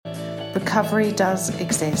Recovery does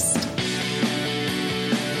exist.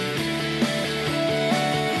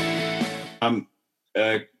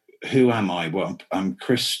 Who am I? Well, I'm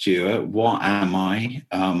Chris Stewart. What am I?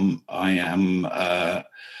 I'm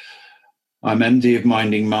MD of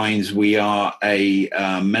Minding Minds. We are a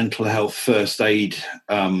mental health first aid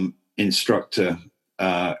instructing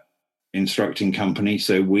company.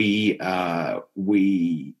 So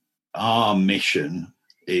our mission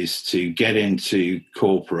is to get into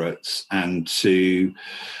corporates and to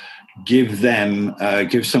give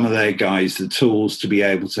some of their guys the tools to be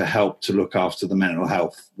able to help to look after the mental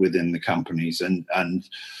health within the companies. And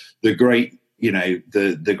the great,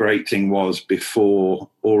 the great thing was, before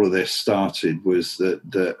all of this started, was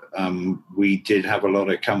that we did have a lot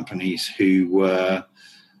of companies who were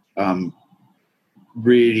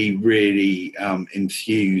really, really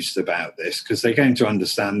enthused about this, because they came to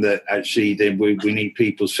understand that actually we need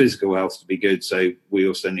people's physical health to be good, so we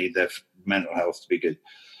also need their mental health to be good.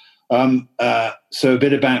 So a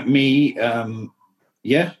bit about me. A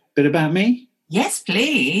bit about me? Yes,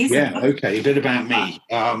 please. Yeah, okay, a bit about me.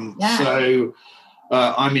 So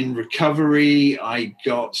I'm in recovery. I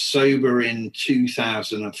got sober in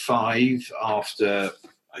 2005 after,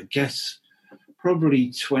 I guess,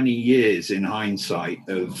 probably 20 years in hindsight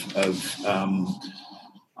of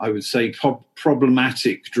I would say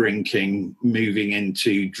problematic drinking, moving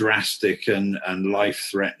into drastic and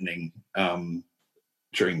life-threatening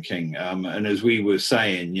drinking. And as we were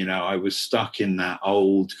saying, I was stuck in that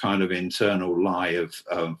old kind of internal lie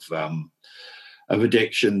of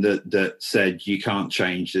addiction that said, you can't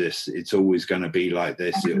change this. It's always going to be like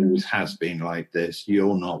this. It always has been like this.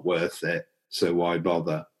 You're not worth it, so why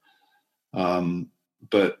bother?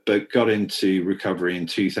 But got into recovery in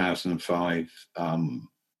 2005,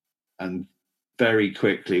 and very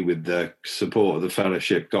quickly, with the support of the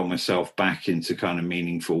fellowship, got myself back into kind of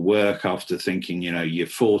meaningful work after thinking, you're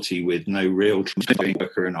 40 with no real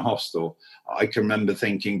worker in a hostel. I can remember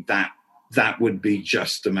thinking that would be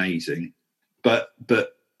just amazing. But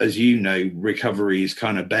as you know, recovery is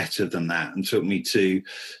kind of better than that, and took me to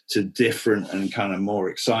different and kind of more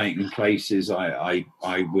exciting places. I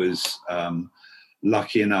was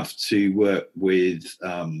lucky enough to work with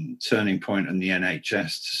Turning Point and the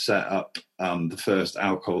NHS to set up the first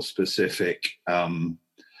alcohol-specific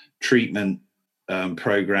treatment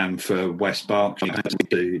program for West Berkshire,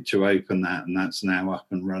 to open that, and that's now up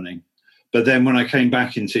and running. But then when I came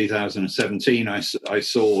back in 2017, I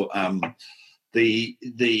saw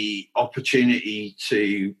the opportunity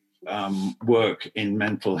to work in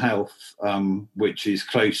mental health, which is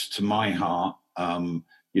close to my heart.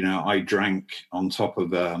 I drank on top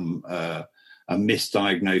of a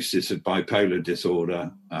misdiagnosis of bipolar disorder,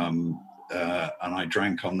 and I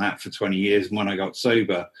drank on that for 20 years. And when I got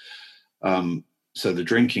sober, so the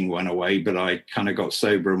drinking went away, but I kind of got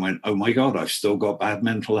sober and went, oh my God, I've still got bad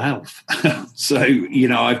mental health. So,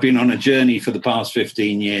 I've been on a journey for the past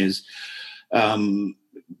 15 years,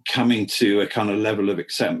 coming to a kind of level of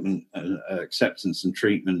acceptance and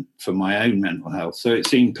treatment for my own mental health. So it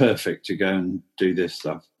seemed perfect to go and do this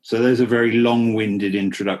stuff. So there's a very long-winded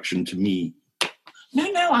introduction to me. No,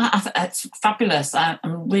 it's fabulous. I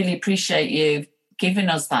really appreciate you giving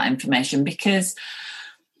us that information, because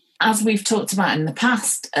as we've talked about in the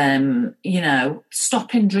past,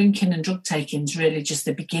 stopping drinking and drug taking is really just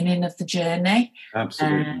the beginning of the journey.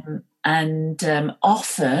 Absolutely. And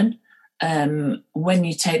often, when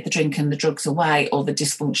you take the drink and the drugs away, or the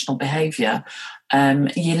dysfunctional behaviour,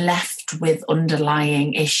 you're left with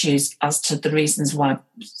underlying issues as to the reasons why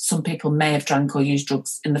some people may have drank or used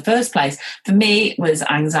drugs in the first place. For me, it was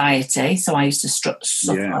anxiety. So I used to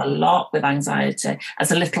suffer a lot with anxiety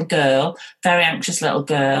as a little girl, very anxious little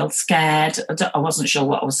girl, scared. I wasn't sure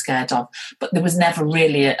what I was scared of, but there was never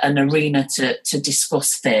really an arena to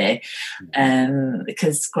discuss fear,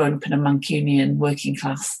 because growing up in a Mancunian working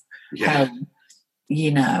class home,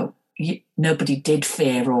 nobody did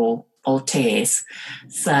fear or tears.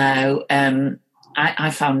 So I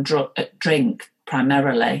found drink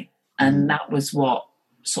primarily, and that was what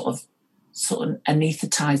sort of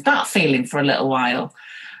anaesthetised that feeling for a little while.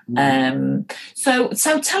 So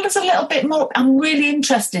tell us a little bit more. I'm really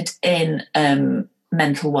interested in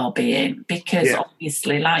mental well-being, because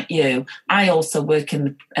obviously, like you, I also work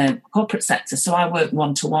in the corporate sector, so I work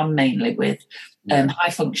one-to-one mainly with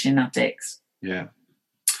high-functioning addicts.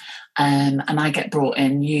 And I get brought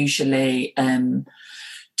in usually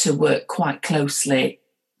to work quite closely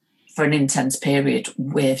for an intense period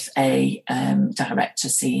with a director,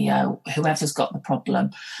 CEO, whoever's got the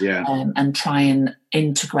problem, and try and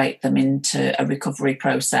integrate them into a recovery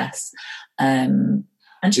process.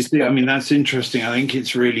 And just, I mean, that's interesting. I think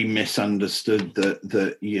it's really misunderstood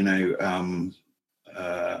that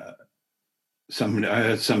I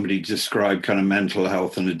heard somebody describe kind of mental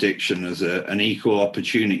health and addiction as an equal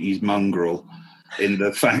opportunities mongrel, in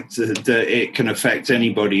the fact that it can affect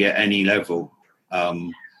anybody at any level.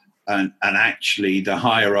 And actually, the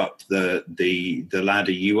higher up the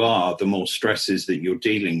ladder you are, the more stresses that you're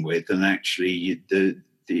dealing with. And actually,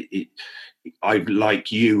 I,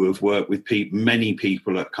 like you, have worked with many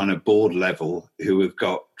people at kind of board level who have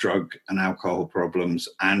got drug and alcohol problems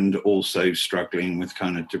and also struggling with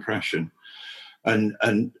kind of depression.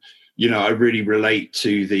 And you know, I really relate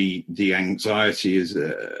to the anxiety as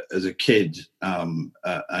a kid, and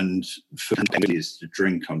for me is to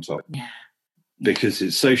drink on top. Yeah. Because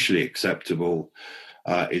it's socially acceptable.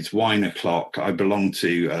 It's wine o'clock. I belong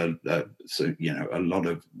to, so you know, a lot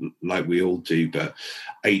of, like we all do, but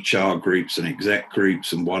HR groups and exec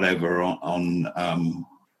groups and whatever on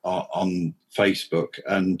Facebook.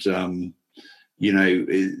 And you know,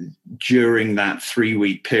 during that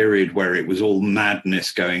 3-week period where it was all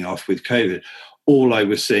madness going off with COVID, all I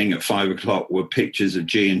was seeing at 5 o'clock were pictures of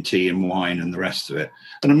G&T and wine and the rest of it.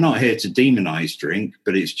 And I'm not here to demonize drink,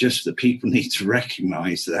 but it's just that people need to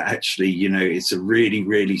recognize that actually, you know, it's a really,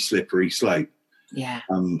 really slippery slope. Yeah.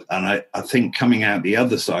 And I think coming out the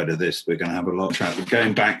other side of this, we're going to have a lot of trouble.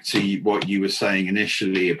 Going back to what you were saying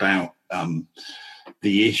initially about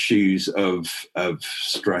the issues of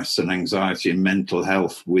stress and anxiety and mental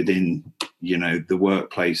health within, you know, the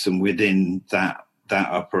workplace and within that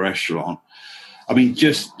upper echelon. I mean,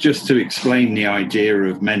 just to explain the idea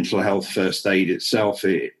of mental health first aid itself,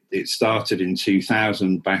 it started in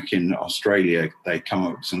 2000 back in Australia. They come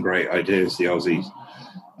up with some great ideas, the Aussies,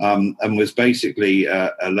 and was basically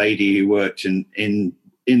a lady who worked in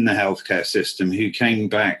the healthcare system who came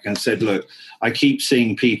back and said, look, I keep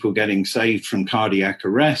seeing people getting saved from cardiac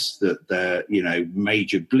arrest, that their, you know,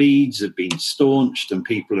 major bleeds have been staunched and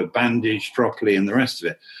people are bandaged properly and the rest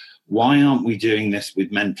of it. Why aren't we doing this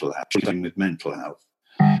with mental health?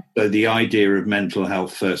 So the idea of mental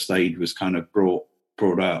health first aid was kind of brought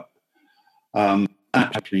up.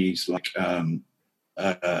 Companies like EY,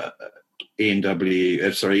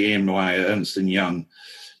 Ernst & Young,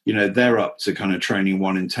 you know, they're up to kind of training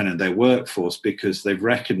 1 in 10 of their workforce because they've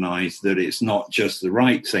recognized that it's not just the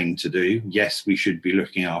right thing to do. Yes, we should be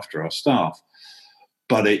looking after our staff,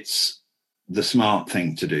 but it's the smart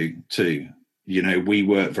thing to do too. You know, we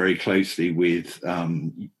work very closely with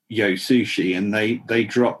Yo Sushi, and they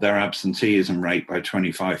dropped their absenteeism rate by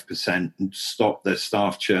 25% and stopped their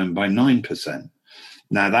staff churn by 9%.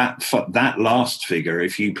 Now, that last figure,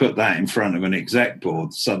 if you put that in front of an exec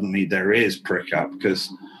board, suddenly their ears prick up because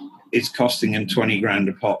it's costing them 20 grand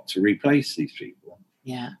a pop to replace these people.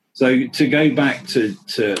 Yeah. So to go back to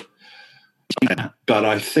but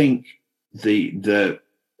I think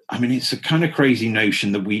I mean, it's a kind of crazy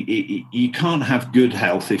notion that you can't have good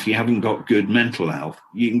health if you haven't got good mental health.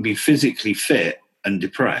 You can be physically fit and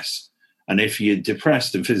depressed. And if you're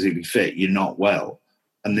depressed and physically fit, you're not well.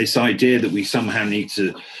 And this idea that we somehow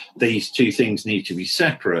these two things need to be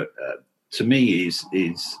separate, to me is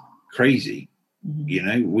crazy. Mm-hmm. You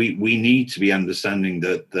know, we need to be understanding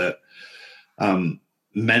that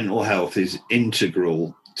mental health is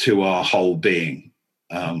integral to our whole being.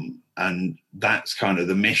 And that's kind of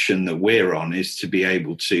the mission that we're on, is to be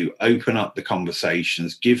able to open up the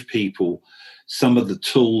conversations, give people some of the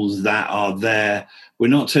tools that are there. We're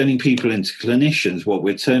not turning people into clinicians. What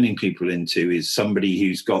we're turning people into is somebody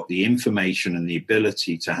who's got the information and the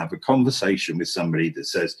ability to have a conversation with somebody that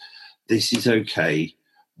says, this is okay.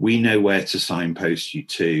 We know where to signpost you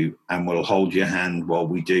to, and we'll hold your hand while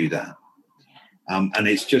we do that. And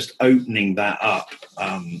it's just opening that up,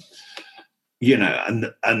 you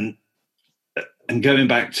know, and going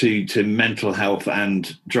back to mental health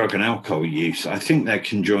and drug and alcohol use, I think they're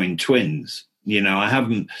conjoined twins. You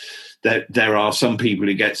know, there are some people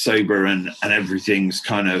who get sober and everything's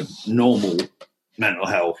kind of normal mental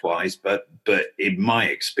health wise, but in my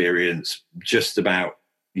experience, just about,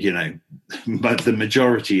 you know, but the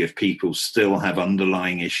majority of people still have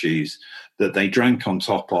underlying issues that they drank on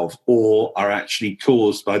top of or are actually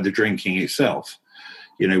caused by the drinking itself.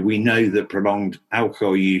 You know, we know that prolonged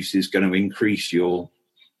alcohol use is going to increase your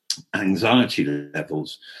anxiety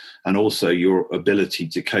levels and also your ability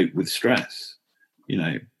to cope with stress, you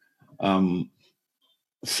know.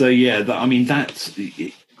 So, yeah, I mean, that's,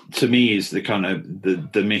 to me, is the kind of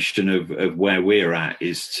the mission of where we're at,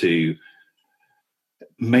 is to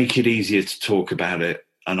make it easier to talk about it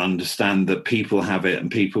and understand that people have it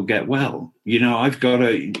and people get well. You know,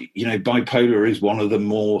 bipolar is one of the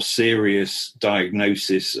more serious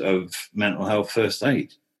diagnoses of mental health first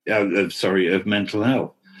aid. of mental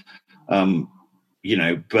health.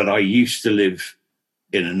 But I used to live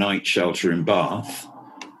in a night shelter in Bath,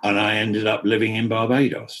 and I ended up living in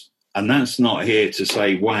Barbados. And that's not here to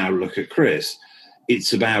say, wow, look at Chris.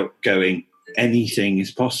 It's about going, anything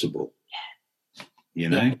is possible,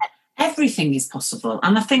 Everything is possible.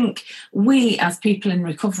 And I think we, as people in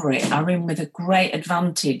recovery, are in with a great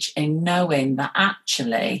advantage in knowing that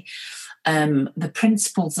actually the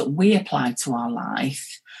principles that we apply to our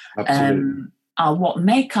life are what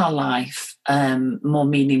make our life more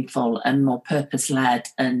meaningful and more purpose-led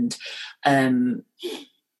and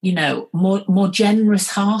more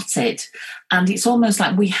generous-hearted. And it's almost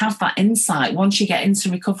like we have that insight once you get into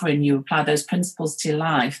recovery and you apply those principles to your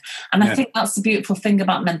life. And I think that's the beautiful thing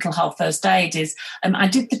about mental health first aid is I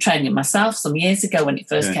did the training myself some years ago when it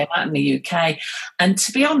first came out in the UK. And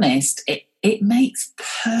to be honest, it makes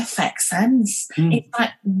perfect sense. It's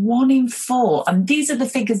like 1 in 4. And these are the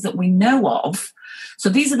figures that we know of. So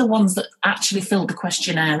these are the ones that actually filled the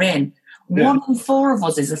questionnaire in. 1 in 4 of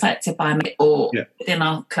us is affected by it or within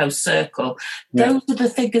our close circle. Those are the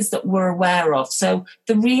figures that we're aware of. So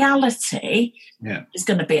the reality is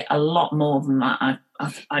going to be a lot more than that,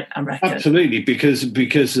 I reckon. Absolutely, because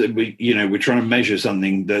we're trying to measure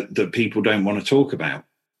something that people don't want to talk about.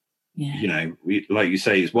 Like you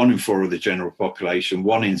say, it's 1 in 4 of the general population,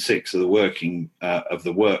 1 in 6 of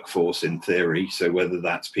the workforce in theory. So whether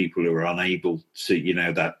that's people who are unable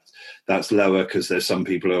to, that's lower because there's some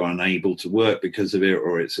people who are unable to work because of it,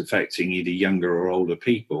 or it's affecting either younger or older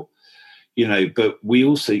people. But we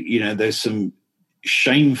also, there's some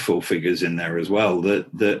shameful figures in there as well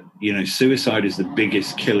that suicide is the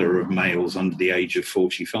biggest killer of males under the age of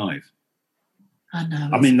 45. I know.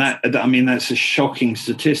 I mean that's a shocking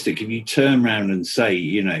statistic. If you turn around and say,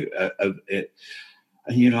 and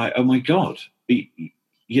you're like, oh my God,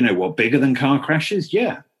 what, bigger than car crashes?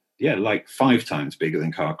 Yeah, like 5 times bigger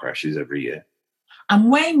than car crashes every year.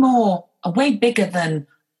 And way bigger than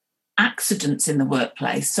accidents in the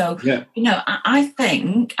workplace. So, I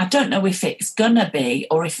think, I don't know if it's going to be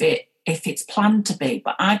or if it's planned to be,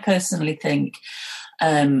 but I personally think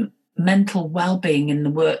mental well-being in the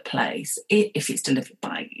workplace, if it's delivered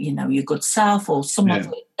by your good self or some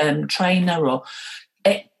other trainer, or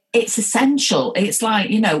it's essential. It's like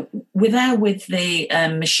we're there with the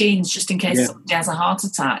machines just in case somebody has a heart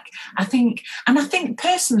attack. I think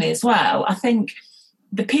personally as well, I think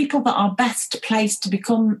the people that are best placed to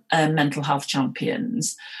become mental health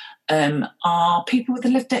champions are people with a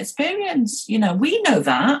lived experience. We know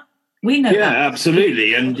that.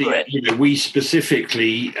 Absolutely. And we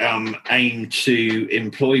specifically aim to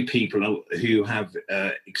employ people who have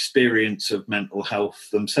experience of mental health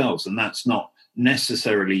themselves. And that's not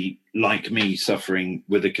necessarily like me suffering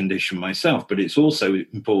with a condition myself, but it's also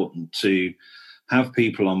important to have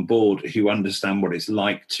people on board who understand what it's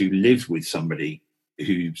like to live with somebody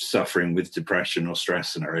who's suffering with depression or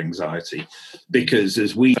stress and or anxiety. Because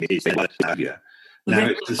as we now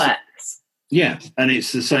and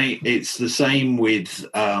it's the same with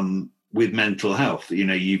mental health.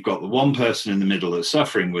 You've got the one person in the middle that's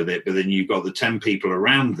suffering with it, but then you've got the 10 people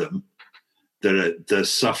around them that are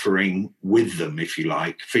suffering with them, if you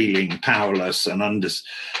like, feeling powerless and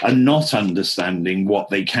not understanding what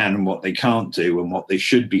they can and what they can't do and what they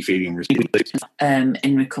should be feeling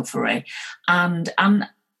in recovery. And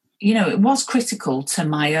it was critical to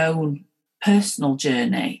my own personal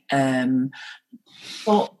journey.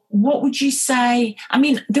 But what would you say? I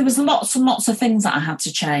mean, there was lots and lots of things that I had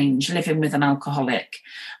to change living with an alcoholic.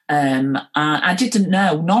 I didn't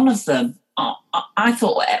know, none of them. I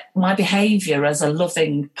thought my behaviour as a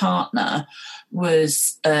loving partner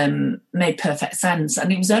was made perfect sense.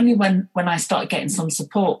 And it was only when I started getting some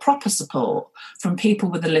support, proper support from people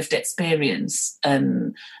with a lived experience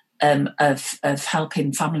of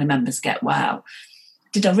helping family members get well,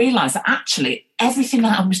 did I realise that actually everything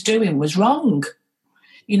that I was doing was wrong.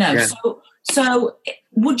 So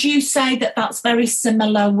would you say that that's very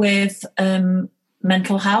similar with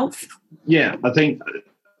mental health? Yeah, I think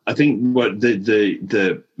what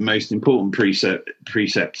the most important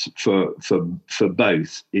precept for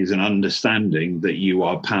both is an understanding that you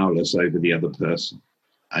are powerless over the other person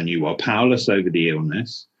and you are powerless over the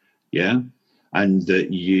illness, and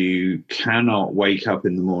that you cannot wake up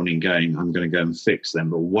in the morning going, I'm going to go and fix them,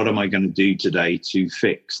 but what am I going to do today to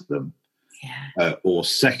fix them? Or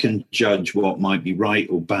second judge what might be right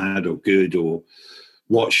or bad or good, or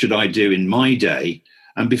what should I do in my day?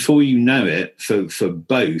 And before you know it, for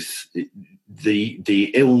both,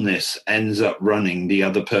 the illness ends up running the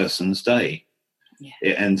other person's day.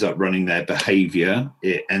 It ends up running their behaviour.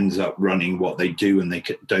 It ends up running what they do and they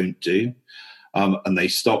don't do. and they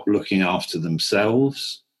stop looking after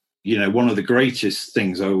themselves. You know, one of the greatest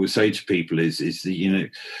things I always say to people is that, you know,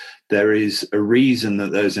 there is a reason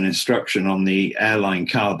that there's an instruction on the airline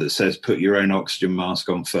card that says put your own oxygen mask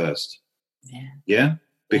on first. Yeah?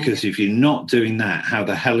 Because if you're not doing that, how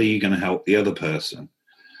the hell are you going to help the other person?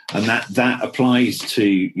 And that applies to,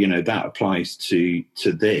 you know, to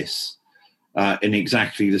this in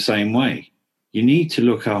exactly the same way. You need to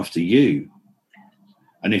look after you.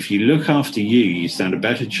 And if you look after you, you stand a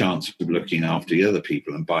better chance of looking after the other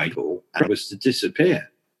people. And by all, and it was to disappear.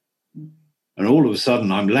 And all of a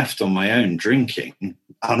sudden, I'm left on my own drinking,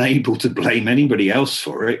 unable to blame anybody else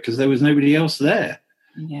for it because there was nobody else there.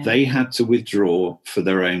 Yeah. They had to withdraw for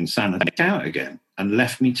their own sanity out again and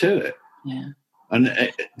left me to it. Yeah.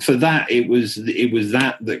 And for that, it was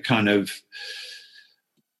that kind of,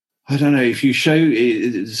 I don't know, if you show,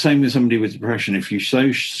 the same with somebody with depression, if you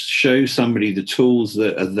show somebody the tools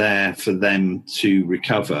that are there for them to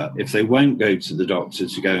recover, if they won't go to the doctor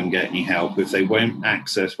to go and get any help, if they won't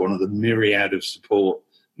access one of the myriad of support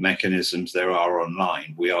mechanisms there are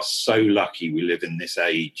online, we are so lucky we live in this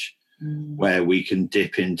age where we can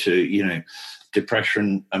dip into, you know,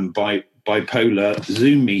 depression and bipolar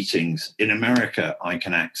Zoom meetings in America. I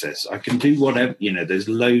can access, I can do whatever, you know, there's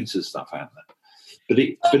loads of stuff out there. But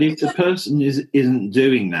if the person isn't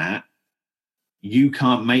doing that, you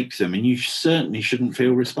can't make them, and you certainly shouldn't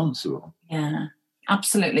feel responsible. Yeah,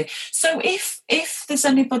 absolutely. So if there's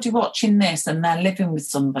anybody watching this and they're living with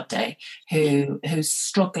somebody who's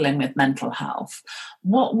struggling with mental health,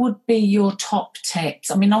 what would be your top tips?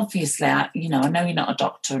 I mean, obviously, I know you're not a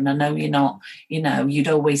doctor, and I know you're not, you know, you'd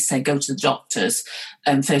always say go to the doctors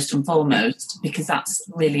first and foremost, because that's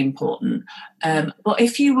really important. But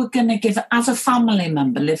if you were going to give, as a family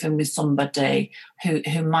member living with somebody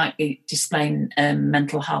who might be displaying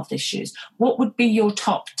mental health issues, what would be your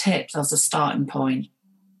top tips as a starting point?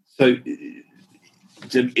 So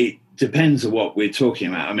it depends on what we're talking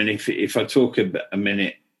about. I mean, if I talk a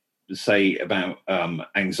minute, say, about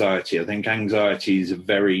anxiety, I think anxiety is a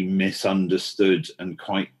very misunderstood and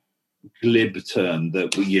quite glib term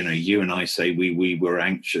that, you know, you and I say we were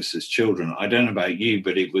anxious as children. I don't know about you,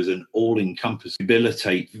 but it was an all-encompassing,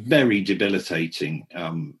 very debilitating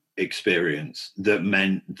experience that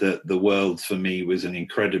meant that the world for me was an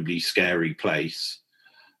incredibly scary place.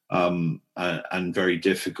 And very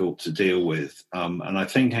difficult to deal with. And I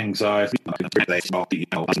think anxiety,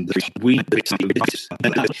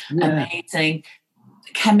 amazing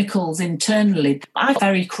chemicals internally. I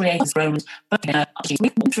very creative, but we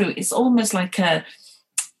went through. It's almost like a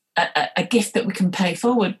gift that we can pay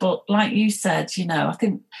forward. But like you said, you know, I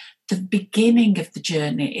think the beginning of the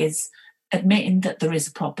journey is admitting that there is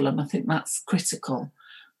a problem. I think that's critical.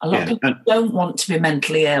 A lot of people don't want to be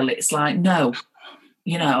mentally ill. It's like, no.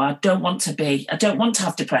 You know, I don't want to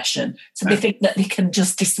have depression. So they think that they can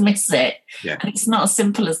just dismiss it. Yeah. And it's not as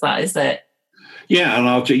simple as that, is it? Yeah, and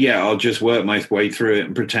I'll just work my way through it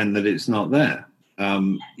and pretend that it's not there.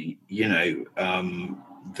 You know,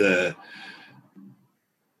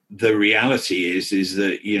 the reality is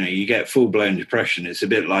that, you know, you get full-blown depression. It's a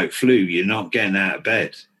bit like flu. You're not getting out of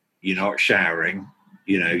bed. You're not showering.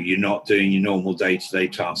 You know, you're not doing your normal day-to-day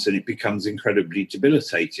tasks, and it becomes incredibly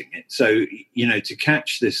debilitating. So, you know, to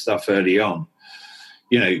catch this stuff early on,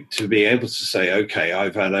 you know, to be able to say, okay,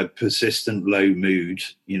 I've had a persistent low mood,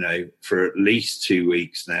 you know, for at least 2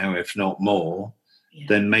 weeks now, if not more,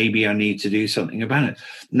 then maybe I need to do something about it.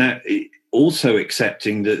 Now, also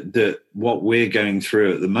accepting that what we're going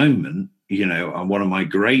through at the moment, you know, and one of my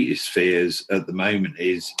greatest fears at the moment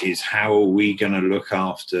is how are we going to look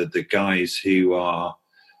after the guys who are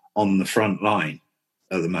on the front line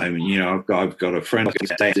at the moment? You know, I've got a friend,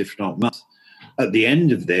 if not months. At the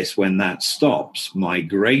end of this, when that stops, my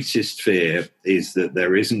greatest fear is that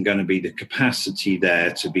there isn't going to be the capacity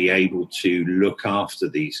there to be able to look after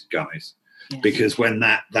these guys. Yes. Because when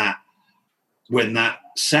that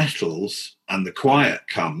settles and the quiet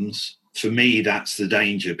comes, for me, that's the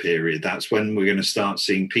danger period. That's when we're going to start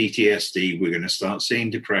seeing PTSD. We're going to start seeing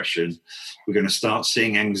depression. We're going to start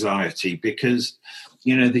seeing anxiety, because,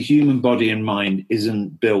 you know, the human body and mind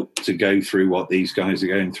isn't built to go through what these guys are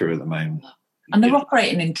going through at the moment. And they're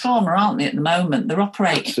operating in trauma, aren't they, at the moment? They're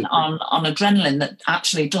operating on adrenaline that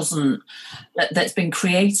actually that's been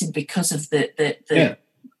created because of the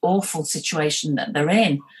awful situation that they're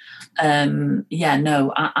in.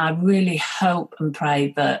 I really hope and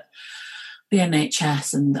pray that the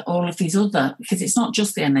NHS and all of these other, because it's not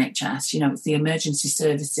just the NHS, you know, it's the emergency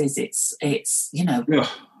services, it's you know,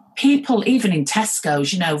 people even in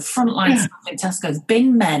Tesco's, you know, frontline staff in Tesco's,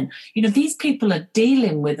 bin men, you know, these people are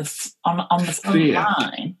dealing with on the front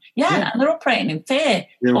line, And they're operating in fear.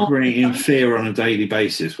 They're operating in fear on a daily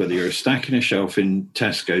basis, whether you're stacking a shelf in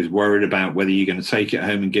Tesco's, worried about whether you're going to take it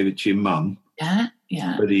home and give it to your mum.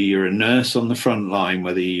 Whether you're a nurse on the front line,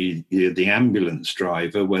 whether you're the ambulance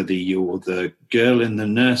driver, whether you're the girl in the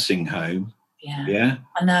nursing home. I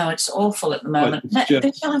know, it's awful at the moment. They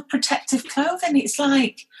don't have protective clothing. It's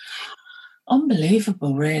like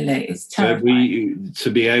unbelievable, really. It's terrible. To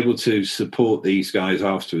be able to support these guys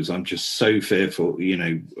afterwards, I'm just so fearful,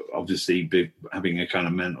 obviously having a kind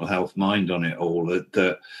of mental health mind on it all,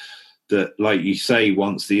 that like you say,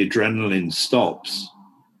 once the adrenaline stops,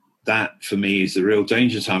 that for me is the real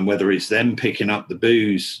danger time, whether it's them picking up the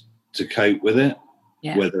booze to cope with it,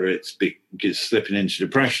 whether it's slipping into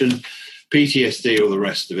depression, PTSD, or the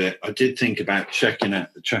rest of it. I did think about checking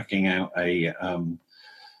out a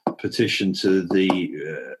petition to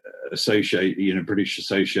the British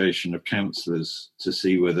Association of Counsellors to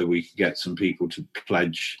see whether we could get some people to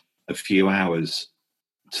pledge a few hours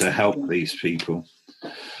to help these people.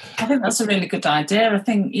 I think that's a really good idea. I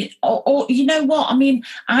think, or you know what? I mean,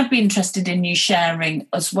 I'd be interested in you sharing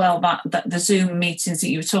as well that the Zoom meetings that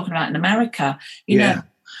you were talking about in America. You know,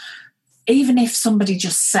 even if somebody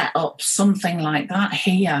just set up something like that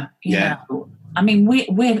here, you know. I mean,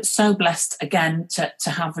 we're so blessed, again, to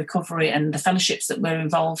have recovery and the fellowships that we're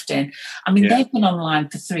involved in. I mean, they've been online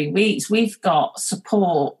for 3 weeks. We've got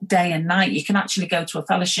support day and night. You can actually go to a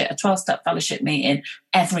 12-step fellowship meeting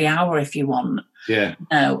every hour if you want.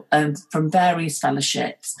 From various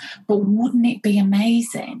fellowships. But wouldn't it be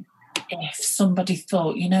amazing if somebody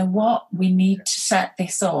thought, you know what, we need to set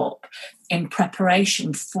this up in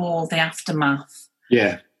preparation for the aftermath?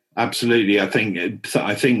 Absolutely. I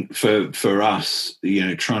think for us,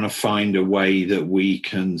 trying to find a way that we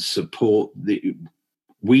can support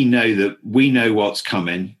we know what's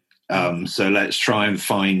coming. So let's try and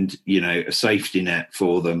find, a safety net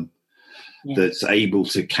for them that's able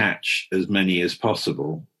to catch as many as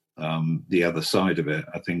possible. The other side of it,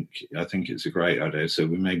 I think it's a great idea. So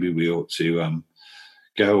we ought to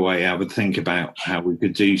go away, have a think about how we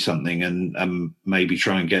could do something, and maybe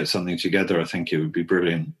try and get something together. I think it would be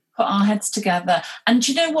brilliant. Put our heads together. And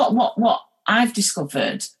do you know what I've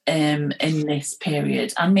discovered in this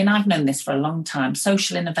period? I mean, I've known this for a long time.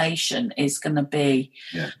 Social innovation is going to be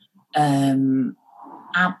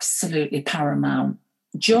absolutely paramount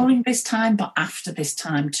during this time, but after this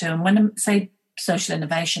time too. And when I say social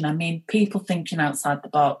innovation, I mean people thinking outside the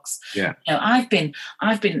box. I've been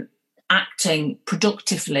acting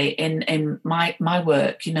productively in my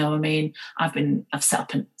work. I mean, I've set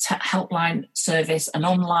up a helpline service, an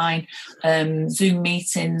online Zoom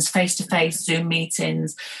meetings, face-to-face Zoom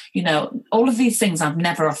meetings. All of these things I've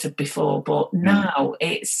never offered before, but now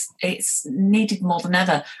it's needed more than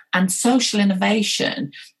ever. And social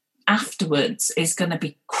innovation afterwards is going to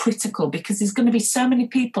be critical, because there's going to be so many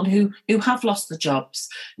people who have lost their jobs,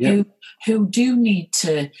 who do need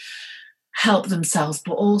to help themselves,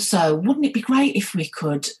 but also wouldn't it be great if we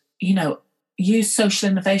could, use social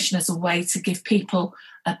innovation as a way to give people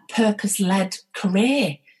a purpose-led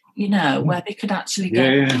career, where they could actually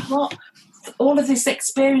go, what? All of this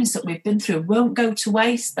experience that we've been through won't go to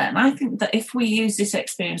waste then. I think that if we use this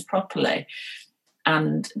experience properly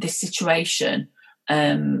and this situation,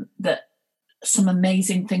 that some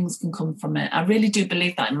amazing things can come from it. I really do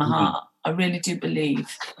believe that in my heart. I really do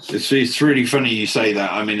believe. It's really funny you say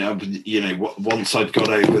that. I mean, once I'd got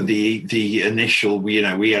over the initial, we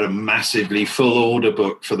had a massively full order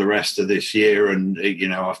book for the rest of this year, and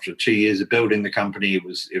after 2 years of building the company, it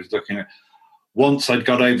was looking at. Once I'd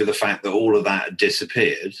got over the fact that all of that had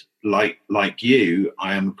disappeared, like you,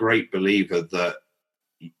 I am a great believer that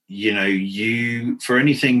for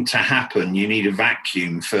anything to happen, you need a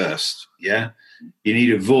vacuum first. You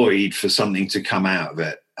need a void for something to come out of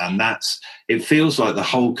it. And it feels like the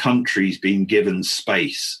whole country's been given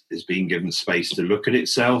space, to look at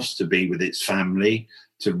itself, to be with its family,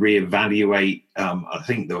 to reevaluate. I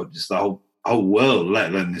think just the whole world,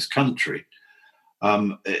 let alone this country.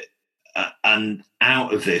 And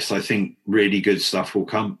out of this, I think really good stuff will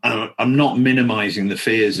come. And I'm not minimizing the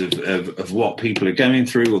fears of what people are going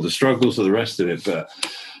through or the struggles or the rest of it, but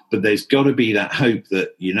there's got to be that hope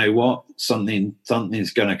that,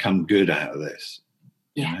 something's going to come good out of this.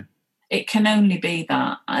 It can only be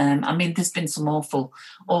that. I mean, there's been some awful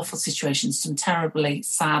situations, some terribly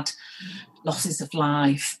sad losses of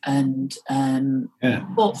life, and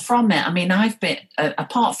but from it, I mean, I've been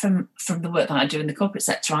apart from the work that I do in the corporate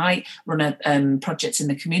sector, I run a project in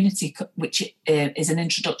the community which is an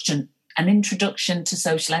introduction to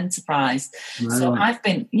social enterprise. Right. So I've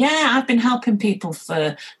been helping people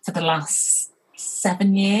for the last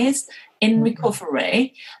 7 years in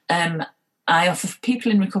recovery, I offer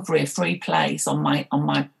people in recovery a free place on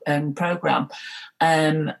my program,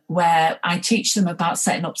 where I teach them about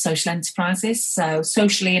setting up social enterprises, so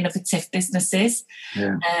socially innovative businesses.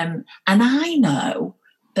 Yeah. And I know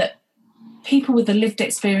that people with a lived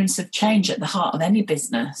experience of change at the heart of any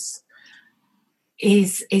business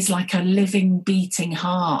is like a living, beating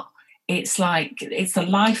heart. It's like it's the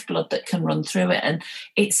lifeblood that can run through it, and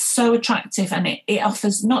it's so attractive, and it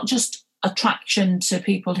offers not just attraction to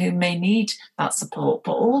people who may need that support,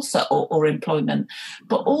 but also or employment,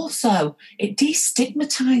 but also it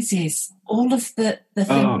destigmatizes all of the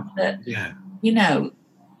things that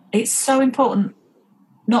it's so important.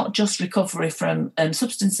 Not just recovery from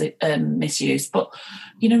substance misuse, but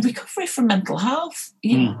recovery from mental health.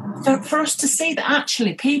 For us to see that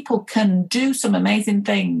actually people can do some amazing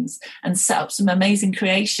things and set up some amazing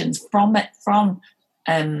creations from that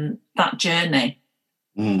journey.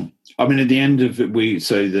 I mean, at the end of it,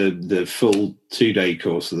 the full 2-day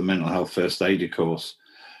course of the mental health first aider course,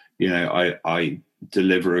 I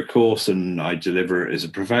deliver a course and I deliver it as a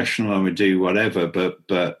professional. I would do whatever,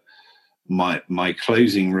 but my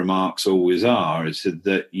closing remarks always is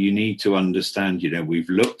that you need to understand, we've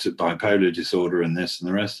looked at bipolar disorder and this and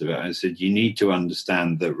the rest of it. I said, you need to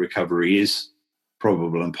understand that recovery is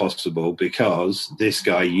probable and possible because this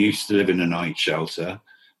guy used to live in a night shelter,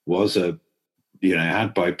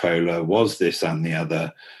 had bipolar, was this and the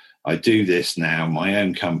other. I do this now, my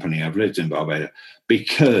own company, I've lived in Barbados,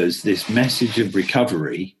 because this message of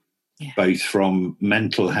recovery, both from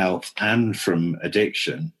mental health and from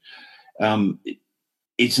addiction,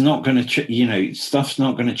 it's not going to, stuff's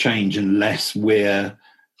not going to change unless we're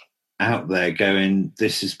out there going,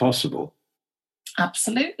 this is possible.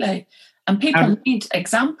 Absolutely. And people need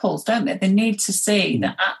examples, don't they? They need to see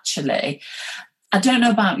that actually, I don't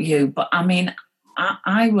know about you, but I mean,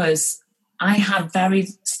 I had very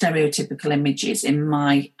stereotypical images in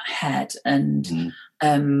my head and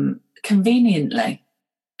conveniently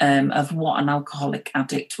of what an alcoholic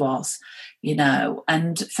addict was,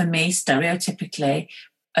 and for me, stereotypically,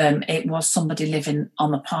 it was somebody living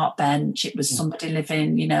on a park bench. It was somebody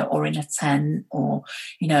living, or in a tent, or,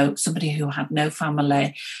 somebody who had no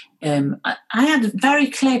family. I had very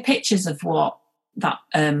clear pictures of what that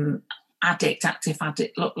active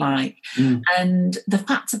addict looked like. And the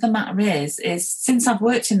fact of the matter is since I've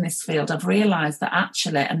worked in this field, I've realised that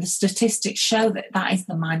actually, and the statistics show that is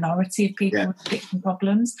the minority of people with addiction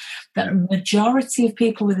problems, that the majority of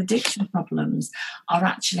people with addiction problems are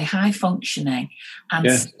actually high functioning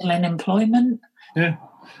and still in employment. Yeah.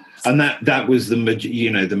 And that was the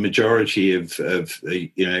majority of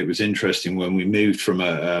it was interesting when we moved from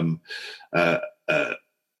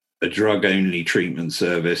a drug-only treatment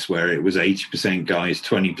service where it was 80% guys,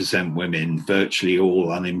 20% women, virtually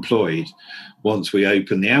all unemployed. Once we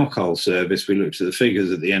opened the alcohol service, we looked at the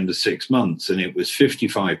figures at the end of 6 months, and it was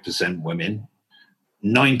 55% women,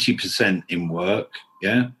 90% in work,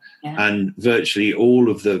 and virtually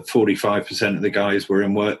all of the 45% of the guys were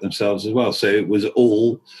in work themselves as well. So it was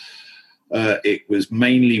it was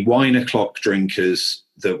mainly wine o'clock drinkers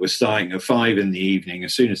that were starting at 5 p.m.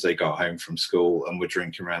 as soon as they got home from school and were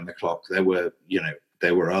drinking around the clock. There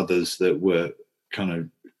were others that were kind of,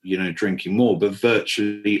 drinking more, but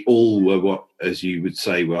virtually all were what, as you would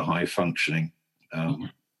say, were high functioning.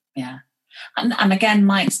 And again,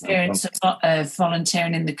 my experience of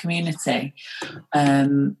volunteering in the community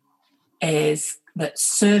is that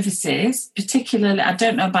services, particularly, I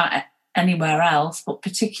don't know about anywhere else, but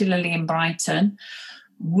particularly in Brighton,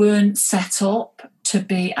 weren't set up to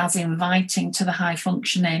be as inviting to the high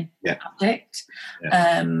functioning addict.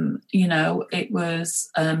 It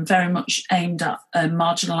was very much aimed at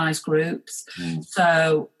marginalised groups.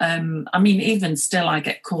 So even still I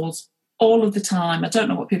get calls all of the time. I don't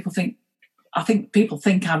know what people think. I think people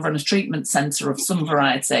think I run a treatment centre of some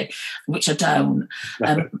variety, which I don't.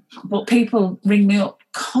 But people ring me up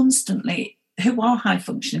constantly who are high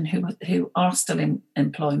functioning, who are still in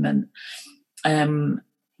employment,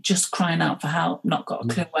 just crying out for help, not got a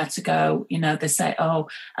clue where to go. They say,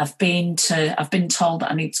 I've been told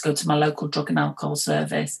that I need to go to my local drug and alcohol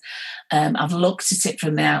service. I've looked at it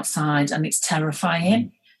from the outside and it's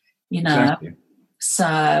terrifying, Exactly.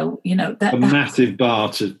 So, a massive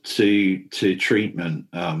bar to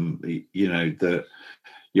treatment, that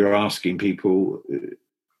you're asking people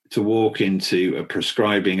to walk into a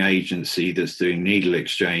prescribing agency that's doing needle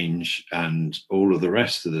exchange and all of the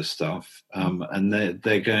rest of the stuff, and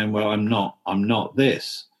they're going, well, I'm not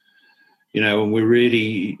this, and we're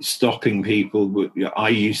really stopping people. I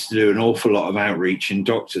used to do an awful lot of outreach in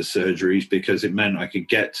doctor's surgeries because it meant I could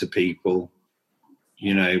get to people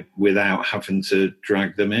without having to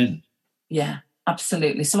drag them in. Yeah,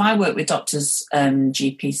 absolutely. So I work with doctors'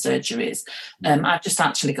 GP surgeries. I've just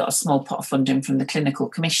actually got a small pot of funding from the Clinical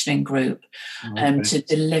Commissioning Group to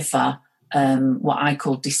deliver what I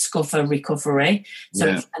call Discover Recovery. So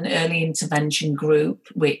it's an early intervention group,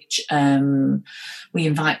 which we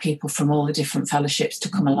invite people from all the different fellowships to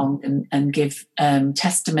come along and give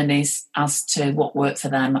testimonies as to what worked for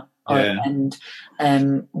them. And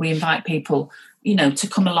we invite people, to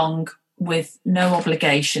come along with no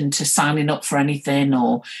obligation to signing up for anything,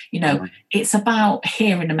 or it's about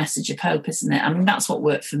hearing a message of hope, isn't it? I mean, that's what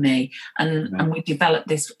worked for me, and we developed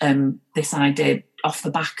this idea off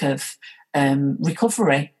the back of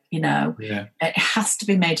recovery. It has to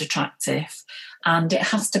be made attractive, and it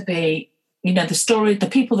has to be, the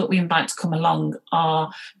people that we invite to come along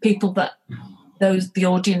are people that the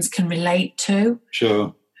audience can relate to.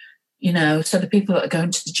 Sure. So the people that are going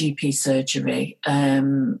to the GP surgery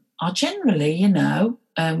are generally,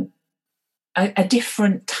 a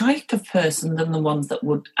different type of person than the ones that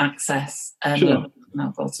would access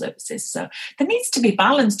alcohol services. So there needs to be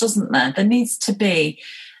balance, doesn't there? There needs to be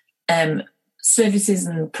services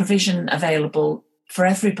and provision available for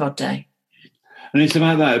everybody. And it's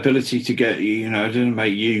about that ability to get, I don't know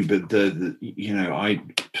about you, but I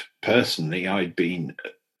personally,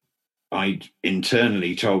 I'd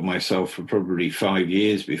internally told myself for probably 5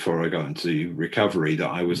 years before I got into recovery that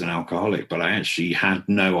I was an alcoholic, but I actually had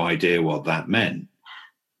no idea what that meant.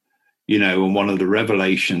 And one of the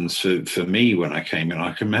revelations for me when I came in,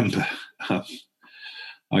 I can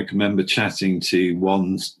remember chatting to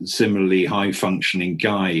one similarly high-functioning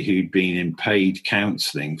guy who'd been in paid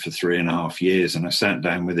counselling for 3.5 years, and I sat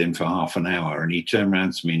down with him for half an hour, and he turned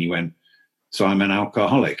around to me and he went, "So I'm an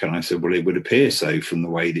alcoholic?" And I said, "Well, it would appear so from the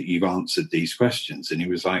way that you've answered these questions." And he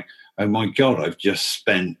was like, "Oh my God, I've just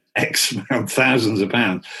spent X amount, thousands of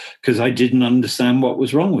pounds, because I didn't understand what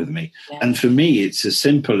was wrong with me." Yeah. And for me, it's as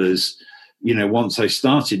simple as, once I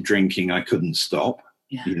started drinking, I couldn't stop,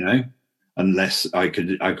 unless I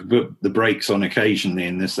could put the brakes on occasionally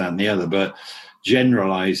and this, that, and the other. But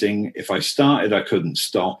generalizing, if I started, I couldn't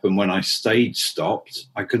stop. And when I stayed stopped,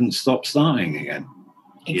 I couldn't stop starting again.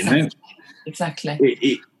 Exactly.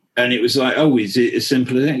 Exactly. And it was like, oh, is it as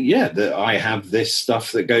simple as that? Yeah, that I have this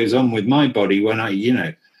stuff that goes on with my body when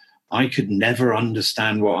I could never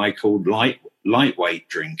understand what I called lightweight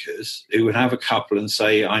drinkers who would have a couple and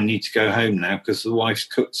say, "I need to go home now because the wife's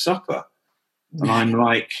cooked supper." And I'm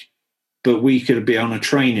like, "But we could be on a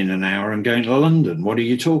train in an hour and going to London. What are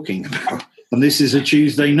you talking about? And this is a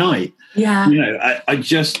Tuesday night." Yeah. I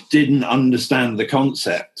just didn't understand the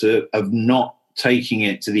concept of not taking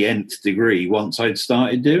it to the nth degree once I'd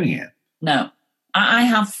started doing it. No, I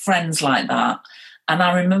have friends like that. And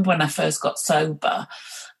I remember when I first got sober,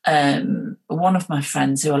 one of my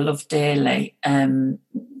friends who I love dearly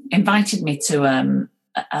invited me to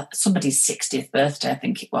somebody's 60th birthday, I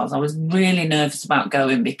think it was. I was really nervous about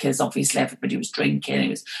going because obviously everybody was drinking. It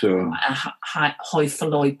was a hoi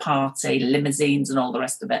polloi party, limousines and all the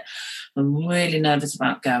rest of it. I'm really nervous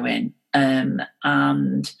about going. And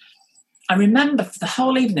I remember for the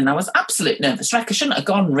whole evening, I was absolutely nervous wreck. I shouldn't have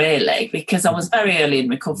gone, really, because I was very early in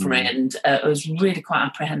recovery and I was really quite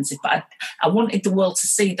apprehensive. But I wanted the world to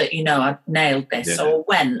see that, I'd nailed this. Yeah. So I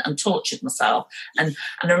went and tortured myself. And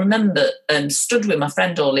I remember stood with my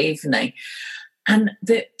friend all evening. And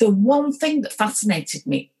the one thing that fascinated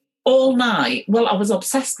me all night, well, I was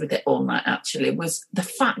obsessed with it all night, actually, was the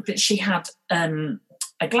fact that she had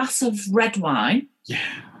a glass of red wine. Yeah.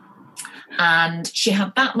 And she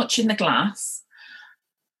had that much in the glass,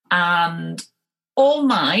 and all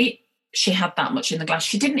night she had that much in the glass.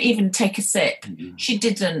 She didn't even take a sip. Mm-hmm. She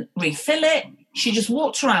didn't refill it. She just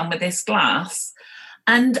walked around with this glass,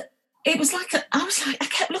 and it was like, I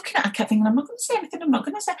kept looking at her, I kept thinking, I'm not going to say anything, I'm not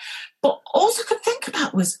going to say. But all I could think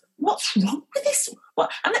about was, what's wrong with this? What?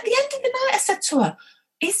 And at the end of the night, I said to her,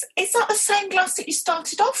 is that the same glass that you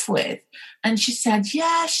started off with? And she said,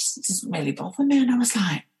 yeah, it doesn't really bother me. And I was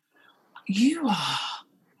like, you are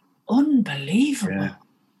unbelievable. Yeah.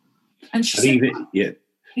 And she said,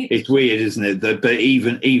 it's weird, isn't it? But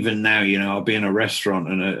even now, I'll be in a restaurant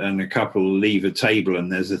and a couple leave a table and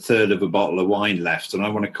there's a third of a bottle of wine left, and I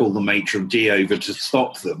want to call the maitre d' over to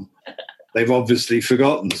stop them. They've obviously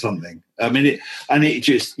forgotten something. I mean, it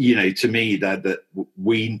just, to me, that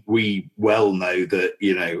we well know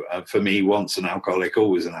that, for me, once an alcoholic,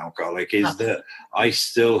 always an alcoholic, is that I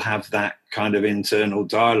still have that kind of internal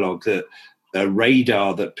dialogue, that a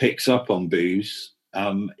radar that picks up on booze,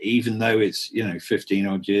 even though it's, 15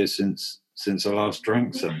 odd years since since I last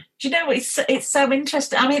drank some. Do you know, it's so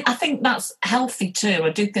interesting. I mean, I think that's healthy too. I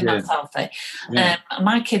do think that's healthy. Yeah.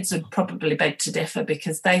 My kids would probably beg to differ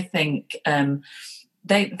because they think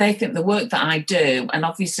they think the work that I do, and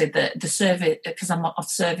obviously the service, because I'm of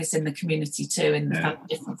service in the community too, in the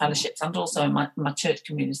different fellowships, and also in my church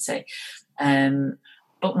community.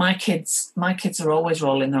 But my kids are always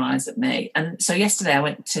rolling their eyes at me. And so yesterday I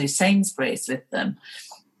went to Sainsbury's with them.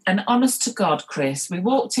 And honest to God, Chris, we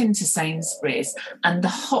walked into Sainsbury's, and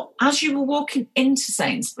as you were walking into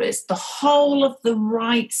Sainsbury's, the whole of the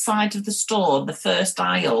right side of the store, the first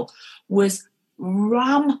aisle, was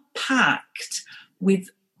ram-packed with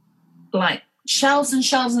like shelves and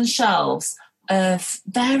shelves and shelves of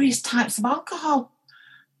various types of alcohol.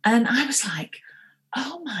 And I was like,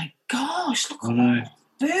 oh my gosh, look at all the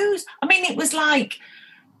booze. I mean,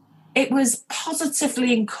 it was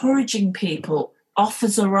positively encouraging people.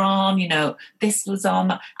 Offers are on, this was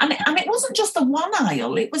on. And it wasn't just the one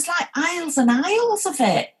aisle, it was like aisles and aisles of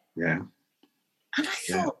it. Yeah. And I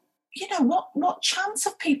thought, what chance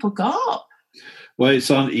have people got? Well,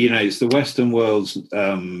 it's it's the Western world's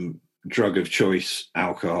drug of choice,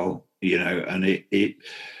 alcohol, and it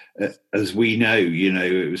as we know,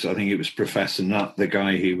 I think it was Professor Nutt, the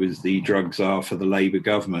guy who was the drug czar for the Labour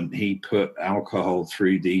government. He put alcohol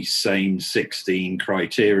through the same 16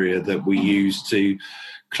 criteria that we use to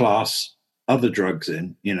class other drugs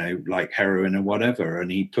in, like heroin or whatever.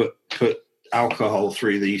 And he put alcohol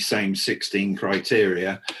through these same 16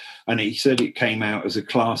 criteria. And he said it came out as a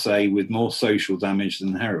class A with more social damage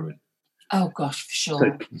than heroin. Oh, gosh, for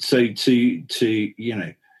sure. So to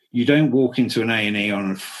you don't walk into an A&E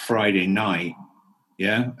on a Friday night,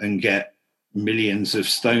 and get millions of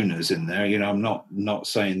stoners in there. I'm not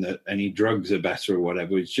saying that any drugs are better or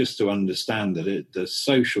whatever. It's just to understand that the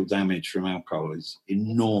social damage from alcohol is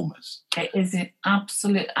enormous. It is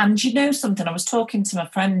absolute. And you know something? I was talking to my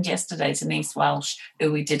friend yesterday, Denise Welsh,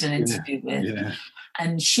 who we did an interview with. Yeah.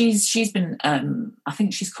 And she's been, I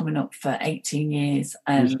think she's coming up for 18 years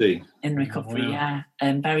in recovery,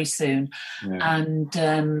 very soon. Yeah.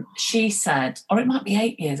 And she said, or it might be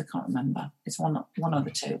 8 years, I can't remember. It's one of the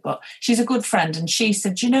two. But she's a good friend. And she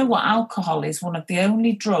said, you know what? Alcohol is one of the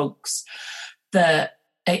only drugs that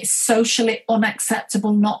it's socially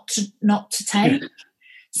unacceptable not to take.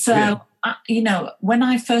 So, when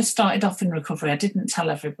I first started off in recovery, I didn't tell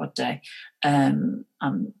everybody.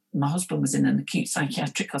 My husband was in an acute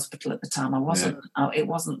psychiatric hospital at the time. I wasn't. It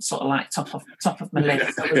wasn't sort of like top of my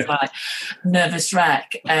list. It was like nervous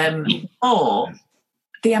wreck. Or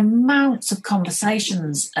the amounts of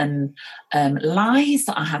conversations and lies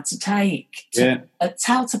that I had to take to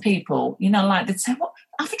tell to people. Like they'd say, "What?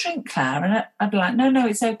 Have a drink, Claire," and I'd be like, "No,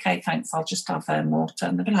 it's okay, thanks. I'll just have water."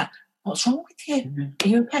 And they'd be like, "What's wrong with you? Mm-hmm. Are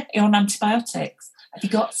you okay? You're on antibiotics? Have you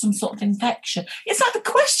got some sort of infection?" It's like the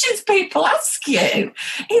questions people ask you.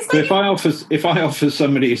 It's like, if I offer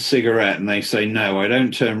somebody a cigarette and they say no, I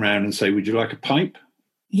don't turn around and say, "Would you like a pipe?"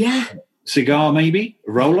 Yeah. Cigar, maybe?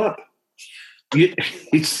 A roll up?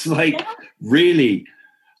 It's like, really,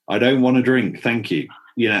 I don't want to drink, thank you.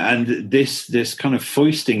 And this kind of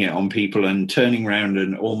foisting it on people and turning around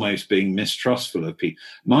and almost being mistrustful of people.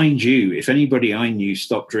 Mind you, if anybody I knew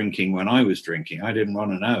stopped drinking when I was drinking, I didn't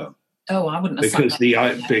want to know them. Oh, I wouldn't have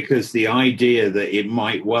because the idea that it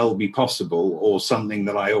might well be possible or something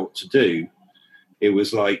that I ought to do, it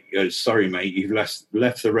was like, sorry, mate, you've left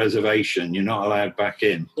the reservation. You're not allowed back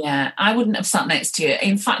in. Yeah, I wouldn't have sat next to you.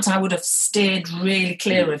 In fact, I would have steered really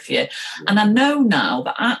clear of you. And I know now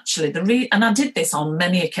that actually and I did this on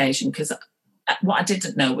many occasions, because what I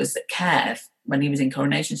didn't know was that Kev, when he was in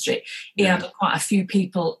Coronation Street, he had quite a few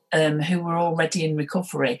people who were already in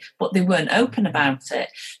recovery, but they weren't open about it.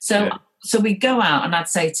 So we'd go out and I'd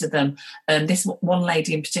say to them, this one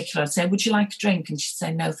lady in particular, I'd say, "Would you like a drink?" And she'd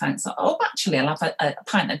say, "No, thanks." "Oh, actually, I'll have a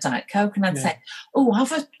pint of Diet Coke." And I'd say, "Oh,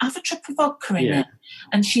 have a triple vodka in it."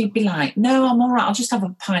 And she'd be like, "No, I'm all right. I'll just have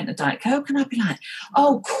a pint of Diet Coke." And I'd be like,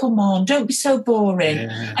 "Oh, come on, don't be so boring."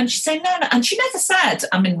 Yeah. And she'd say, "No." And she never said,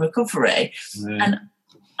 "I'm in recovery." Yeah. And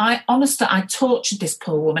I tortured this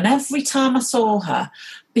poor woman every time I saw her,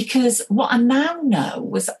 because what I now know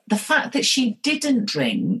was the fact that she didn't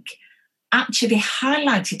drink actually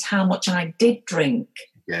highlighted how much I did drink.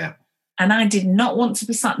 Yeah. And I did not want to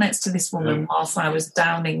be sat next to this woman whilst I was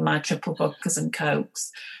downing my triple vodkas and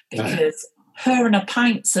Cokes, because her and her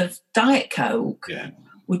pints of Diet Coke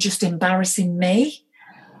were just embarrassing me.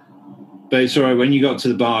 But it's all right, when you got to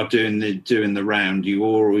the bar doing the round, you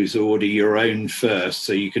always order your own first,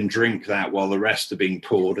 so you can drink that while the rest are being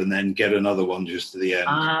poured, and then get another one just at the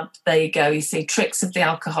end. There you go. You see, tricks of the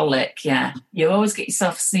alcoholic. Yeah, you always get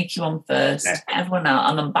yourself a sneaky one first. Yeah. Everyone else,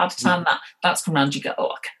 and then by the time that's come round, you go,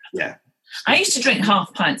 oh, okay. Yeah. I used to drink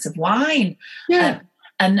half pints of wine. Yeah.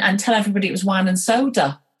 And tell everybody it was wine and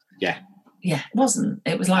soda. Yeah. Yeah, it wasn't.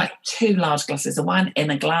 It was like 2 large glasses of wine in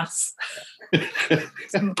a glass.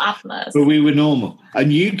 It's madness. But we were normal.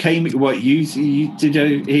 And you came, did I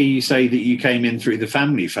hear you say that you came in through the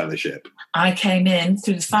family fellowship? I came in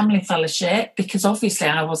through the family fellowship because obviously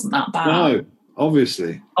I wasn't that bad. No,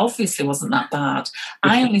 obviously wasn't that bad.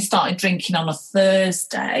 I only started drinking on a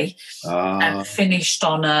Thursday and finished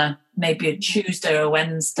on maybe a Tuesday or a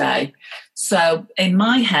Wednesday. So in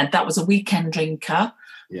my head, that was a weekend drinker.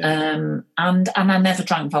 Yeah. And I never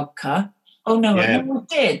drank vodka. Oh no, I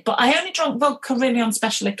did, but I only drank vodka really on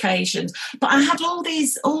special occasions. But I had all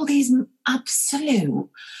these absolute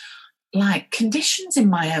like conditions in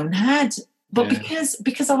my own head. But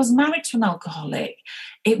because I was married to an alcoholic,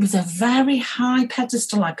 it was a very high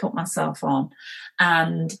pedestal I put myself on,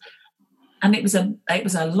 and it was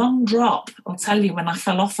a long drop. I'll tell you when I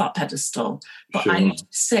fell off that pedestal. But I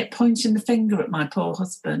used to sit pointing the finger at my poor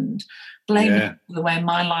husband, blaming the way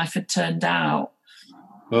my life had turned out.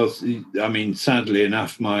 Well, I mean, sadly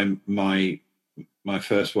enough, my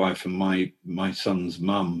first wife and my son's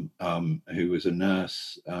mum, who was a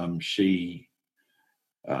nurse,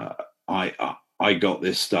 I got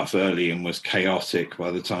this stuff early and was chaotic by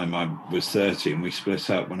the time I was 30, and we split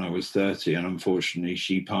up when I was 30. And unfortunately,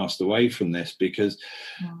 she passed away from this because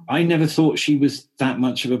I never thought she was that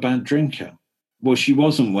much of a bad drinker. Well, she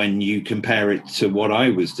wasn't when you compare it to what I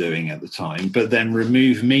was doing at the time, but then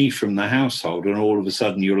remove me from the household and all of a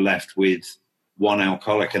sudden you're left with one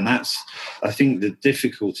alcoholic. And that's, I think, the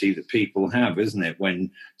difficulty that people have, isn't it? When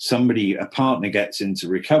a partner gets into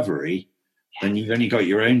recovery, then you've only got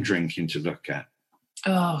your own drinking to look at.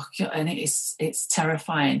 Oh, and it's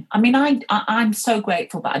terrifying. I mean, I'm so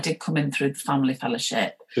grateful that I did come in through the family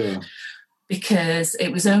fellowship. Sure. Because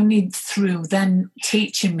it was only through them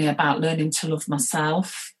teaching me about learning to love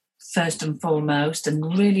myself first and foremost,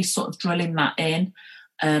 and really sort of drilling that in,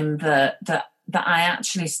 that I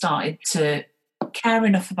actually started to care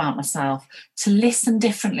enough about myself to listen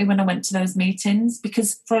differently when I went to those meetings.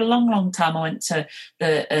 Because for a long, long time I went to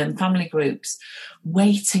the family groups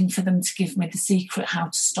waiting for them to give me the secret how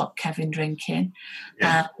to stop Kevin drinking.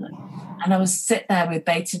 Yeah. And I was sit there with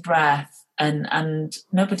bated breath. And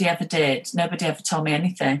nobody ever did. Nobody ever told me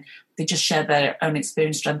anything. They just shared their own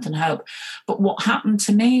experience, strength and hope. But what happened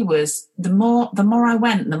to me was the more I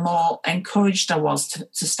went, the more encouraged I was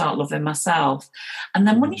to start loving myself. And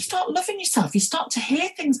then when you start loving yourself, you start to hear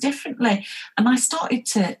things differently. And I started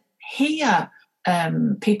to hear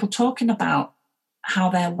people talking about how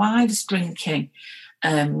their wives' drinking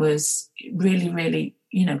was really, really,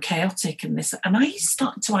 chaotic and this. And I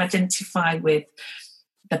started to identify with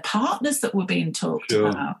the partners that were being talked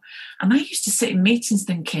about. And I used to sit in meetings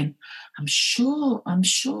thinking, I'm sure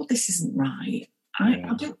this isn't right.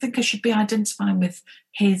 I don't think I should be identifying with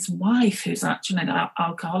his wife, who's actually an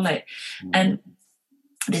alcoholic. And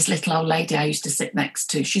this little old lady I used to sit next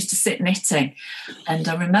to, she used to sit knitting. And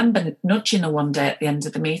I remember nudging her one day at the end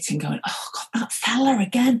of the meeting going, oh, God, that fella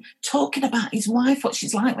again, talking about his wife, what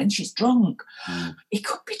she's like when she's drunk. He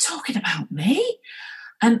could be talking about me.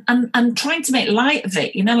 And trying to make light of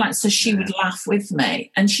it, so she would laugh with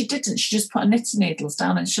me. And she didn't. She just put her knitting needles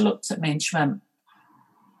down and she looked at me and she went,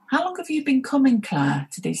 how long have you been coming, Claire,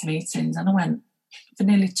 to these meetings? And I went, for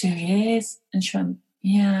nearly 2 years. And she went,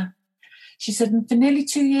 yeah. She said, and for nearly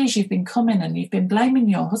 2 years you've been coming and you've been blaming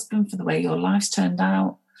your husband for the way your life's turned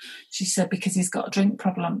out. She said, because he's got a drink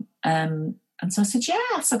problem. And so I said, yeah.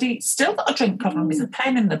 I said, he's still got a drink problem. He's a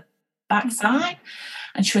pain in the backside.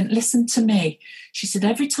 And she went, listen to me. She said,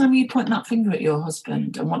 every time you point that finger at your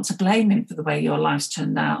husband and want to blame him for the way your life's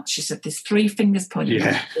turned out, she said, there's 3 fingers pointing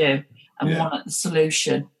at you and one at the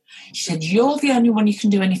solution. She said, you're the only one you can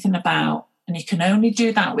do anything about, and you can only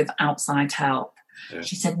do that with outside help. Yeah.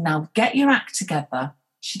 She said, now get your act together.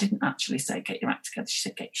 She didn't actually say get your act together. She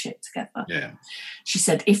said, get your shit together. Yeah. She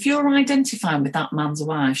said, if you're identifying with that man's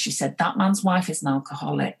wife, she said, that man's wife is an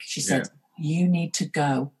alcoholic. She said, you need to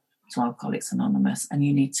go to Alcoholics Anonymous and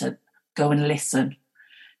you need to go and listen.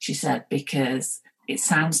 She said, because it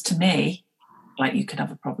sounds to me like you could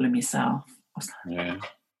have a problem yourself. Yeah.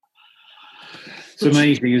 It's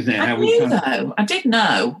amazing, isn't it? I did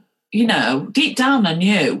know, deep down I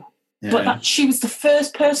knew. Yeah. But she was the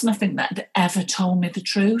first person, I think, that had ever told me the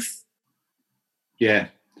truth. Yeah.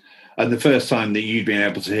 and the first time that you'd been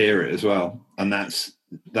able to hear it as well. And that's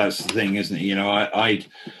the thing, isn't it? You know,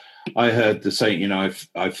 I heard the saying, you know,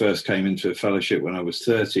 I first came into a fellowship when I was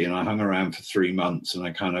 30, and I hung around for 3 months, and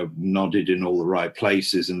I kind of nodded in all the right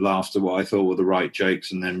places and laughed at what I thought were the right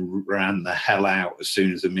jokes, and then ran the hell out as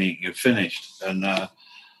soon as the meeting had finished. And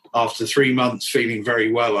after 3 months feeling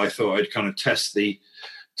very well, I thought I'd kind of test the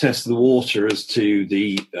water as to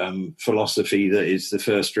the philosophy that is the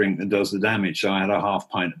first drink that does the damage. So I had a half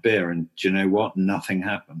pint of beer, and do you know what? Nothing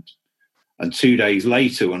happened. And 2 days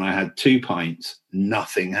later, when I had 2 pints,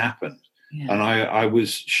 nothing happened. Yeah. And I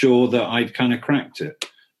was sure that I'd kind of cracked it.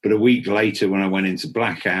 But a week later, when I went into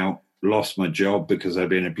blackout, lost my job because I'd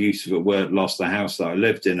been abusive at work, lost the house that I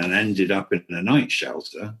lived in, and ended up in a night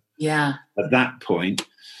shelter. Yeah. At that point,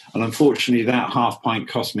 and unfortunately, that half pint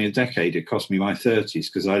cost me a decade. It cost me my 30s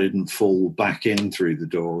because I didn't fall back in through the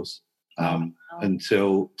doors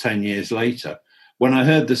until 10 years later, when I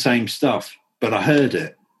heard the same stuff, but I heard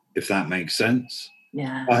it. If that makes sense.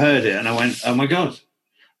 Yeah. I heard it and I went, oh my God,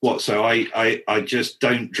 what? So I just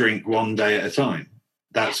don't drink one day at a time.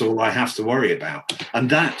 That's all I have to worry about. And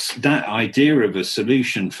that's that idea of a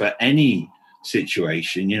solution for any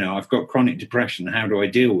situation. You know, I've got chronic depression. How do I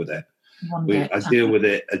deal with it? I deal with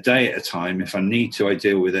it a day at a time. If I need to, I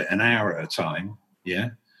deal with it an hour at a time. Yeah.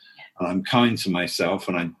 And I'm kind to myself,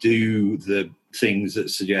 and I do the things that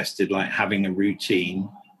suggested, like having a routine,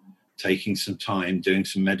 taking some time, doing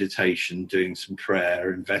some meditation, doing some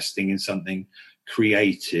prayer, investing in something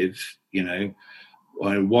creative. You know,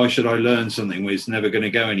 why should I learn something where it's never going to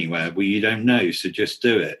go anywhere? Well, you don't know, so just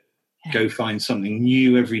do it. Yeah. Go find something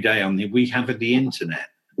new every day. We have the internet.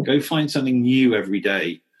 Go find something new every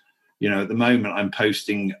day. You know, at the moment, I'm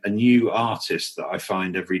posting a new artist that I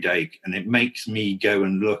find every day, and it makes me go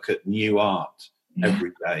and look at new art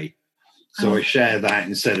every day. So I share that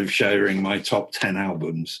instead of sharing my top 10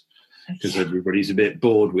 albums. Because everybody's a bit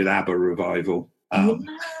bored with ABBA revival. I'm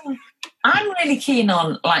really keen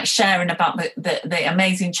on like sharing about the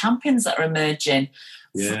amazing champions that are emerging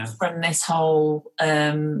from this whole.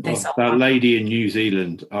 That lady in New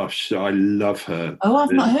Zealand, I love her. Oh,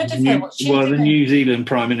 I've not heard of her. What's she doing? The New Zealand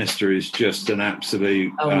Prime Minister is just an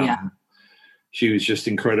absolute. She was just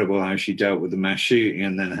incredible how she dealt with the mass shooting,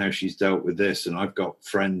 and then how she's dealt with this. And I've got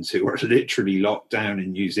friends who are literally locked down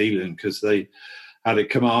in New Zealand because they had a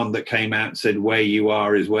command that came out and said, where you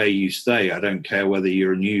are is where you stay. I don't care whether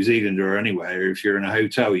you're a New Zealander or anywhere. If you're in a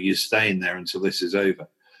hotel, you're staying there until this is over.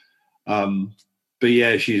 But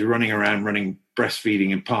yeah, she's running around, running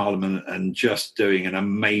breastfeeding in Parliament and just doing an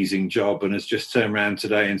amazing job, and has just turned around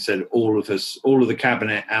today and said all of the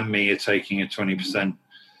cabinet and me are taking a 20%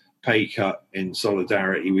 pay cut in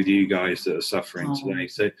solidarity with you guys that are suffering today.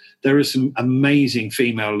 So there are some amazing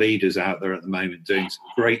female leaders out there at the moment doing some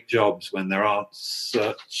great jobs when there aren't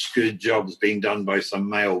such good jobs being done by some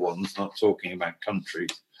male ones, not talking about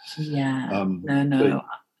countries. Yeah, no.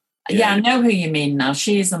 I know who you mean now.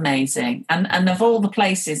 She is amazing. And of all the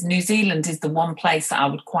places, New Zealand is the one place that I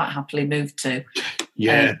would quite happily move to.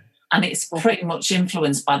 Yeah. And it's pretty much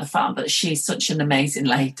influenced by the fact that she's such an amazing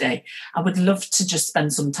lady. I would love to just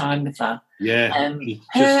spend some time with her. Yeah,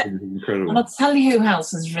 just incredible. And I'll tell you who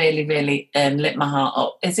else has really, really lit my heart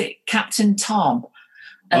up. Is it Captain Tom?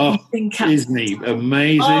 Isn't he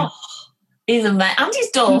amazing? Oh, he's amazing. And his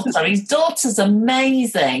daughter. His daughter's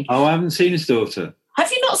amazing. Oh, I haven't seen his daughter. Have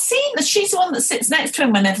you not seen that? She's the one that sits next to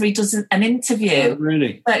him whenever he does an interview. Oh,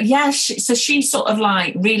 really? But yeah, so she sort of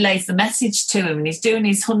like relays the message to him, and he's doing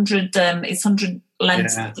his 100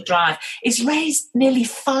 lengths of the drive. It's raised nearly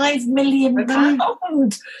 £5 million.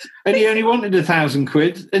 And he only wanted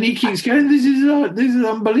 £1,000, and he keeps going, this is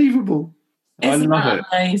unbelievable. Isn't I love it.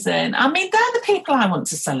 Amazing? I mean, they're the people I want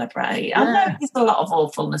to celebrate. Yeah. I know there's a lot of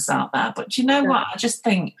awfulness out there, but you know what? I just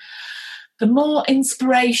think the more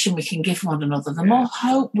inspiration we can give one another, the more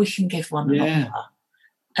hope we can give one another.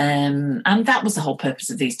 And that was the whole purpose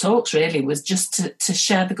of these talks, really, was just to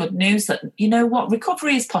share the good news that, you know what,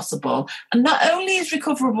 recovery is possible. And not only is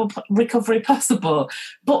recovery possible,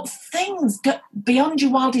 but things beyond your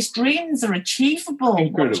wildest dreams are achievable.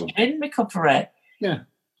 Incredible. Once you're in recovery. Yeah,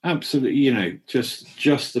 absolutely. You know,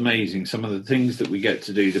 just amazing. Some of the things that we get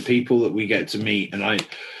to do, the people that we get to meet. And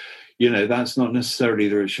that's not necessarily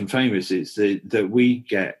the rich and famous. It's that we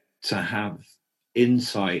get to have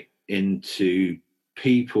insight into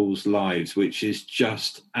people's lives, which is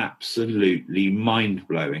just absolutely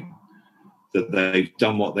mind-blowing, that they've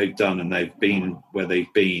done what they've done and they've been where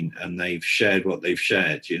they've been and they've shared what they've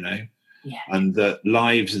shared, and that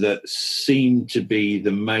lives that seem to be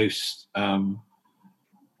the most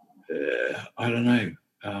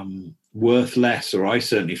worth less, or I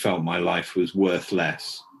certainly felt my life was worth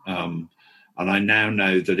less, And I now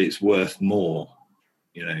know that it's worth more.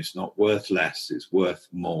 You know, it's not worth less, it's worth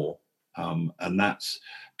more. And that's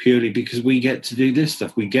purely because we get to do this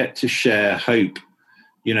stuff. We get to share hope,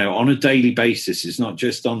 you know, on a daily basis. It's not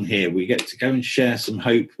just on here. We get to go and share some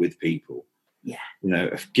hope with people. Yeah. You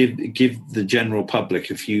know, give the general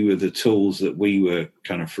public a few of the tools that we were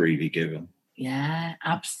kind of freely given. Yeah,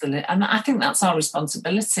 absolutely. And I think that's our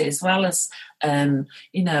responsibility as well as,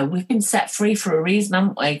 you know, we've been set free for a reason,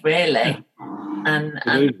 haven't we, really? Yeah. And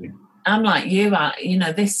I'm like you, you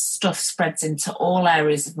know, this stuff spreads into all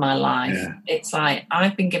areas of my life. Yeah. It's like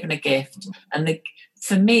I've been given a gift, and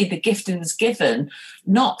for me, the gift was given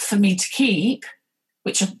not for me to keep,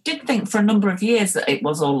 which I did think for a number of years that it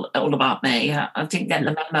was all about me. I didn't get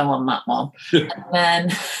the memo on that one. And then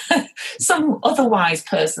some other wise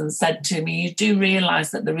person said to me, you do realise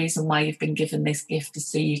that the reason why you've been given this gift is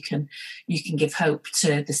so you can give hope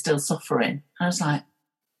to the still suffering. I was like,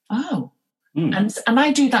 oh. And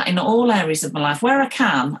I do that in all areas of my life. Where I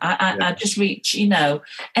can, I just reach, you know,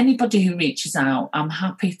 anybody who reaches out, I'm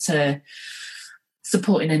happy to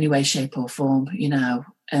support in any way, shape or form, you know.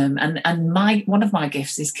 And one of my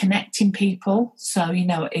gifts is connecting people. So, you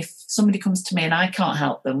know, if somebody comes to me and I can't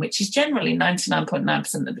help them, which is generally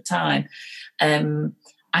 99.9% of the time,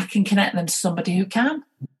 I can connect them to somebody who can.